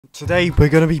Today we're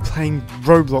going to be playing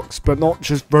Roblox, but not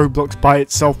just Roblox by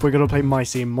itself. We're going to play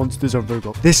Mazz Monsters on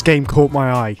Roblox. This game caught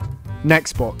my eye.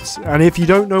 Nextbots. And if you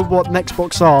don't know what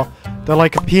Nextbots are, they're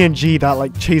like a PNG that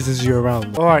like chases you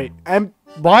around. Alright,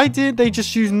 why did they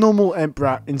just use normal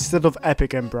Emprat instead of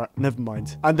epic Emprat? Never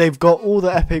mind. And they've got all the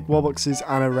epic Woboxes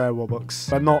and a rare Wobox,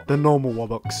 but not the normal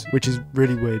Wobox, which is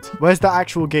really weird. Where's the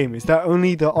actual game? Is that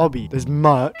only the obby? There's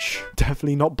merch.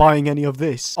 Definitely not buying any of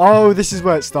this. Oh, this is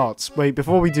where it starts. Wait,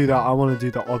 before we do that, I want to do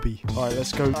the obby. Alright,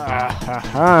 let's go.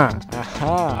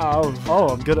 Oh,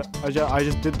 I'm good at... I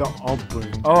just did the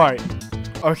obby. Alright.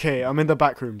 Okay, I'm in the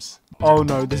back rooms. Oh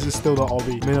no, this is still the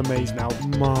obby. I'm in a maze now.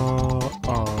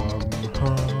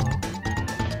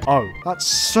 Oh,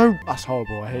 that's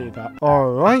horrible. I hated that.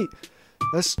 Alright,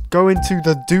 let's go into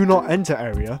the do not enter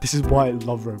area. This is why I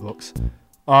love Roblox.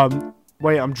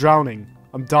 Wait, I'm drowning.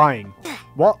 I'm dying.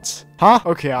 What? Huh?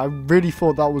 Okay, I really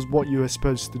thought that was what you were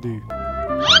supposed to do.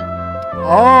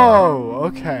 Oh,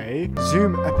 okay.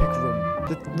 Zoom epic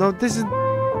room. No, this is...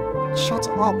 Shut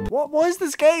up. What is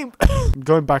this game? I'm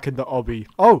going back in the obby.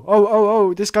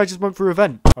 Oh, this guy just went through an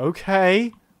event.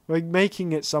 Okay. We're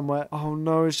making it somewhere. Oh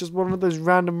no, it's just one of those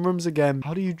random rooms again.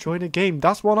 How do you join a game?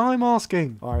 That's what I'm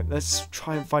asking. Alright, let's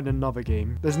try and find another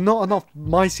game. There's not enough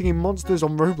Mazz Monsters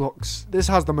on Roblox. This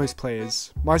has the most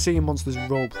players. Mazz Monsters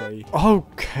roleplay.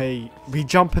 Okay, we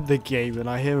jump in the game and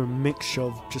I hear a mixture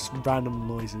of just random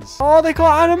noises. Oh, they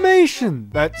got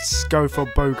animation. Let's go for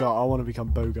Bogart. I want to become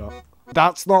Bogart.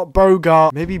 That's not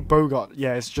Bogart. Maybe Bogart.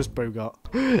 Yeah, it's just Bogart.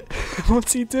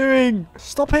 What's he doing?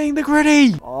 Stop hitting the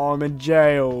gritty. Oh, I'm in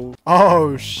jail.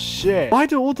 Oh, shit. Why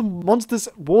do all the monsters'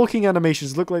 walking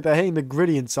animations look like they're hitting the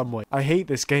gritty in some way? I hate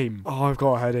this game. Oh, I've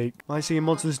got a headache. Mazz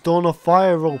Monsters Dawn of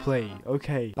Fire roleplay.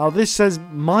 Okay. Now, this says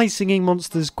Mazz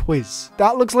Monsters quiz.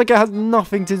 That looks like it has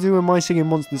nothing to do with Mazz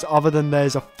Monsters other than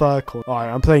there's a fur call. Alright,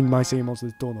 I'm playing Mazz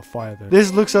Monsters Dawn of Fire, though.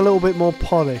 This looks a little bit more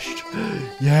polished.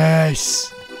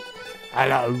 Yes.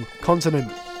 Hello.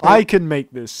 Continent. I can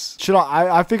make this. Should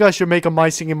I think I should make a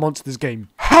Mazz Monsters game.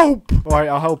 Help! Alright,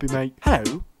 I'll help you, mate.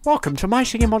 Hello. Welcome to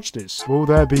Mazz Monsters. Will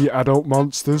there be adult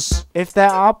monsters? If there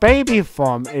are baby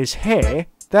form is here,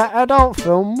 the adult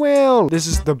film will. This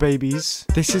is the babies.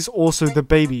 This is also the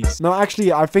babies. No,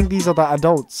 actually, I think these are the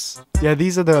adults. Yeah,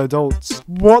 these are the adults.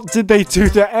 What did they do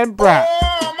to Embrat?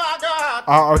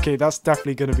 Okay, that's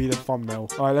definitely going to be the thumbnail.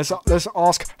 Alright, let's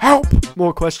ask help!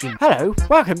 More questions. Hello,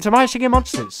 welcome to Mazz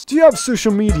Monsters. Do you have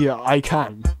social media? I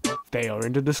can. They are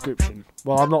in the description.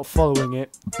 Well, I'm not following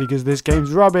it because this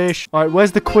game's rubbish. Alright,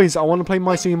 where's the quiz? I want to play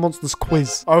Mazz Monsters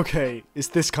quiz. Okay, it's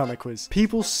this kind of quiz.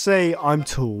 People say I'm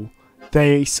tall.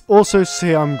 They also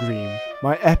say I'm green.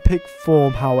 My epic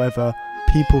form, however,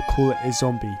 people call it a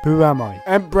zombie. Who am I?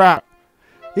 Embrat.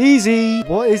 Easy!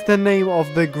 What is the name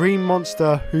of the green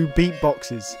monster who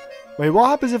beatboxes? Wait, what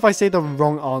happens if I say the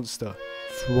wrong answer?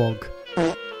 Frog.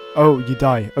 Oh, you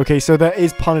die. Okay, so there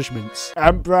is punishments.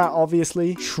 Embrat,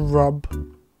 obviously. Shrub.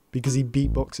 Because he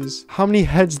beatboxes. How many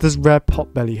heads does Rare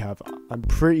Potbelly have? I'm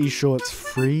pretty sure it's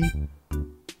 3.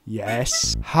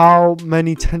 Yes. How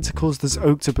many tentacles does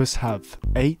Octopus have?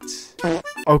 8.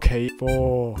 Okay,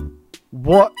 4.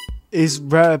 What is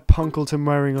Rare Punkleton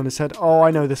wearing on his head? Oh,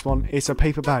 I know this one. It's a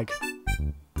paper bag.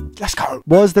 Let's go.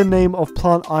 What is the name of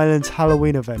Plant Island's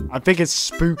Halloween event? I think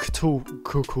it's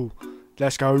Spooktool.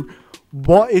 Let's go.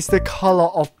 What is the color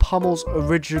of Pummel's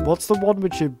original? What's the one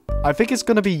which you... I think it's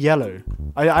going to be yellow.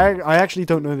 I actually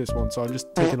don't know this one, so I'm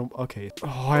just taking... Okay.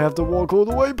 Oh, I have to walk all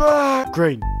the way back.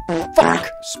 Green. Fuck.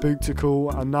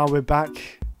 Spooktool. And now we're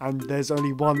back. And there's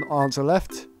only one answer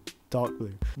left. Dark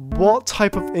blue. What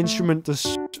type of instrument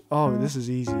does... Oh, this is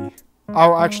easy.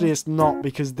 Oh, actually, it's not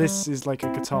because this is like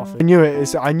a guitar thing.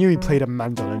 I knew he played a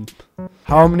mandolin.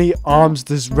 How many arms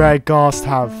does Rare Ghast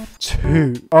have?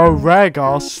 2. Oh, Rare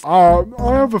Ghast. I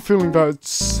have a feeling that it's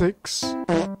 6.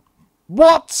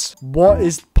 What? What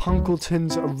is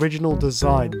Punkleton's original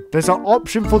design? There's an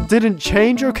option for didn't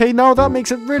change. Okay, now that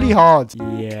makes it really hard.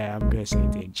 Yeah, I'm gonna say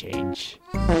didn't change.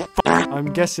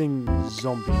 I'm guessing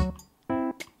zombie.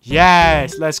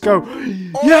 Yes, let's go.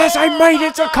 Yes, I made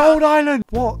it to Cold Island.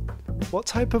 What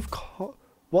type of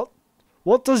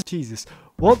what does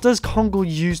Kongle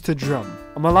use to drum?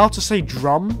 I'm allowed to say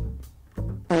drum?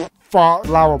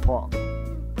 Flower pot.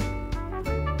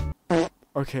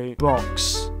 Okay,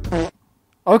 box.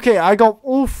 Okay, I got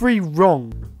all 3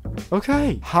 wrong.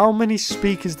 Okay. How many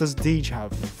speakers does Deej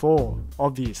have? 4,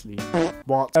 obviously.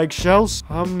 What? Eggshells?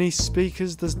 How many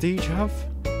speakers does Deej have?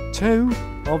 2,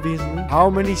 obviously. How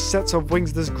many sets of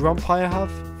wings does Grumpire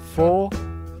have? 4.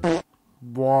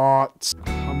 What?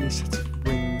 How many sets of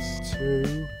wings?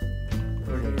 2.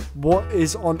 Okay. What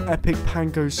is on Epic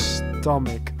Pango's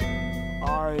stomach?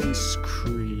 I Ice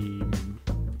cream.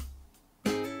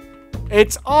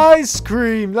 It's ice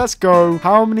cream. Let's go.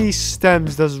 How many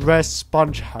stems does rare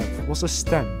sponge have? What's a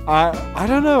stem? I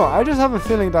don't know. I just have a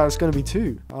feeling that it's going to be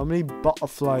 2. How many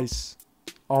butterflies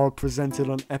are presented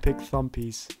on epic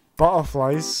thumpies?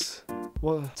 Butterflies?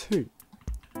 What? 2.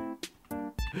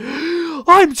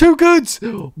 I'm too good!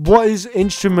 What is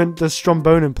instrument does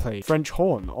Strombone play? French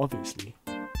horn, obviously.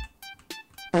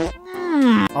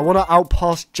 I want to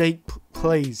outpass Jake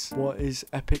Plays. What is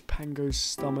Epic Pango's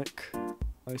stomach?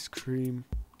 Ice cream.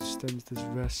 Stems does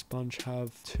rare sponge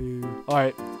have? 2.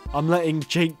 Alright, I'm letting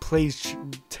Jake Plays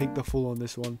take the fall on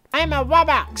this one. I'm a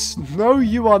Roblox! No,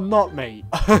 you are not, mate.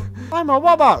 I'm a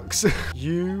Roblox!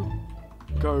 You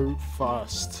go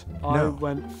first. No. I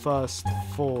went first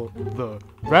for the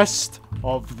rest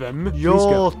of them.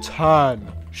 Your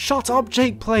turn. Shut up,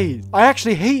 Jake Plays. I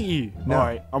actually hate you. No.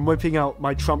 Alright, I'm whipping out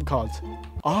my trump card.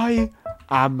 I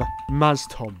am Mazz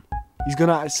Tom. He's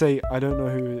gonna say, I don't know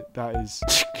who that is.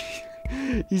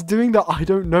 He's doing the I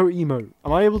don't know emote.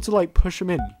 Am I able to like push him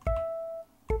in?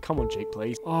 Come on, Jake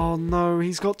Plays. Oh no,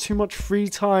 he's got too much free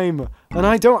time. And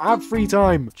I don't have free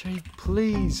time. Jake,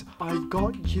 please. I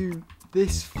got you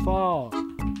this far.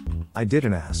 I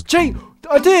didn't ask. Jake,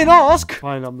 I didn't ask.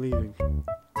 Fine, I'm leaving.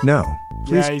 No.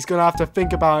 Please. Yeah, he's gonna have to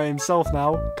think about it himself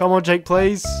now. Come on, Jake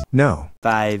Plays. No.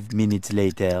 5 minutes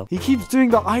later. He keeps doing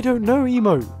the I don't know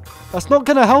emote. That's not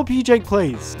gonna help you, Jake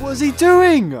Plays. What is he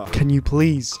doing? Can you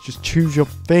please just choose your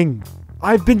thing?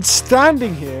 I've been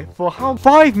standing here for how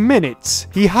 5 minutes.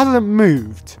 He hasn't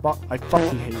moved. But I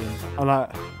fucking hate him. And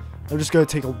I'm just gonna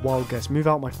take a wild guess. Move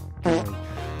out my way.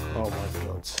 Oh my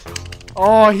god.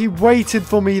 Oh, he waited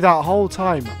for me that whole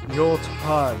time. Your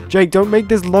turn. Jake, don't make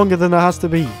this longer than it has to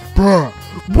be. Bruh.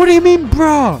 What do you mean,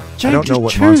 bruh? Jake, I don't know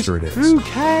what monster it is. Who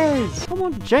cares? Come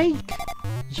on, Jake.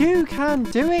 You can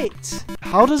do it.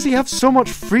 How does he have so much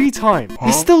free time?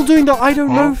 He's still doing the I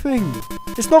don't know thing.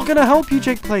 It's not gonna help you,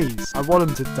 Jake Plays. I want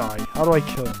him to die. How do I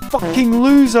kill him? Fucking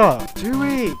loser. Do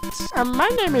it. My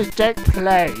name is Jake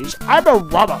Plays. I'm a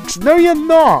Roblox. No, you're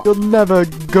not. You're never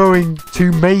going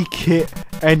to make it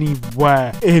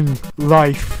anywhere in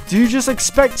life. Do you just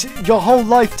expect your whole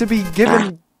life to be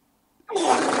given...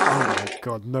 Oh my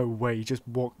god, no way. He just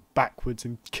walked backwards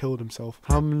and killed himself.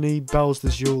 How many bells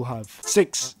does Yule have?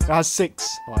 6. It has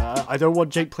 6. I don't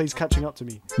want Jake Plays catching up to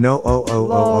me. No,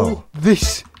 oh.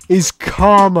 This is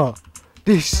karma.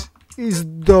 This is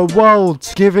the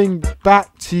world giving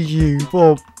back to you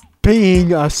for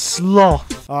being a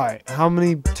sloth. Alright, how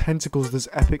many tentacles does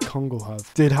Epic Congo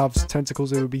have? Did have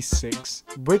tentacles, it would be 6.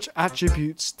 Which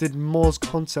attributes did Moore's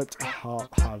concept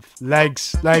have?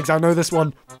 Legs. Legs, I know this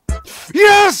one.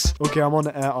 Yes! Okay, I'm on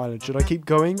the air island. Should I keep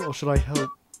going or should I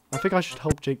help? I think I should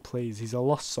help Jake Plays. He's a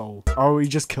lost soul. Oh, he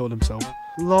just killed himself.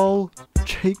 Lol.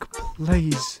 Jake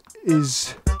Plays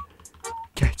is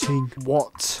getting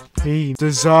what he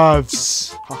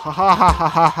deserves. Ha ha ha ha ha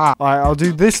ha ha. Alright, I'll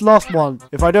do this last one.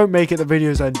 If I don't make it, the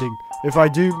video's ending. If I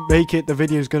do make it, the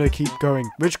video's gonna keep going.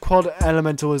 Which quad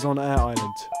elemental is on Air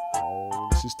Island? Oh,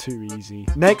 this is too easy.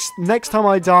 Next time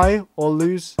I die or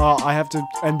lose, I have to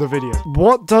end the video.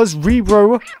 What does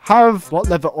Rebro have? What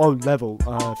level? Oh, level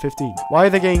 15. Why are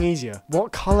they getting easier?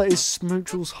 What color is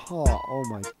Smoochel's heart? Oh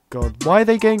my god. Why are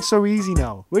they getting so easy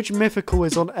now? Which mythical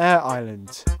is on Air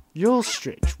Island?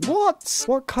 Yulstrich. What?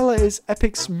 What color is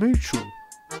Epic Smoochel?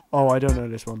 Oh, I don't know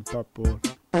this one.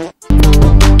 Dartboard.